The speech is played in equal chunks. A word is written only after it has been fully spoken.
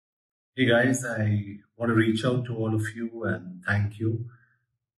Hey guys, I want to reach out to all of you and thank you.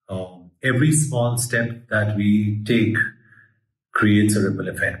 Every small step that we take creates a ripple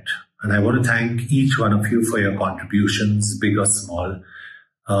effect. And I want to thank each one of you for your contributions, big or small.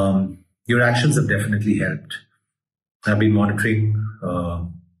 Your actions have definitely helped. I've been monitoring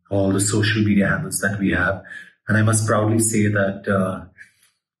all the social media handles that we have. And I must proudly say that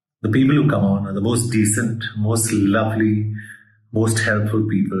the people who come on are the most decent, most lovely, most helpful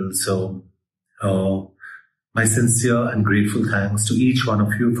people. So, uh, my sincere and grateful thanks to each one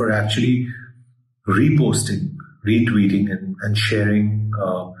of you for actually reposting, retweeting, and sharing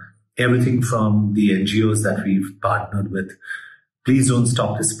everything from the NGOs that we've partnered with. Please don't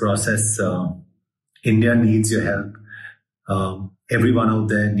stop this process. India needs your help. Everyone out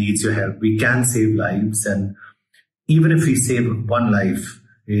there needs your help. We can save lives, and even if we save one life,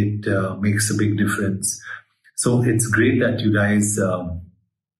 it makes a big difference. So it's great that you guys are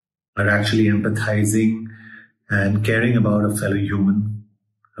actually empathizing and caring about a fellow human.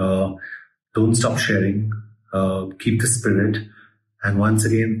 Uh, don't stop sharing. Keep the spirit. And once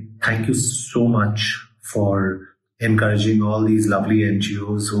again, thank you so much for encouraging all these lovely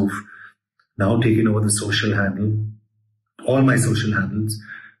NGOs who've now taken over the social handle, all my social handles,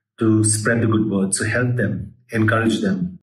 to spread the good word. So help them, encourage them,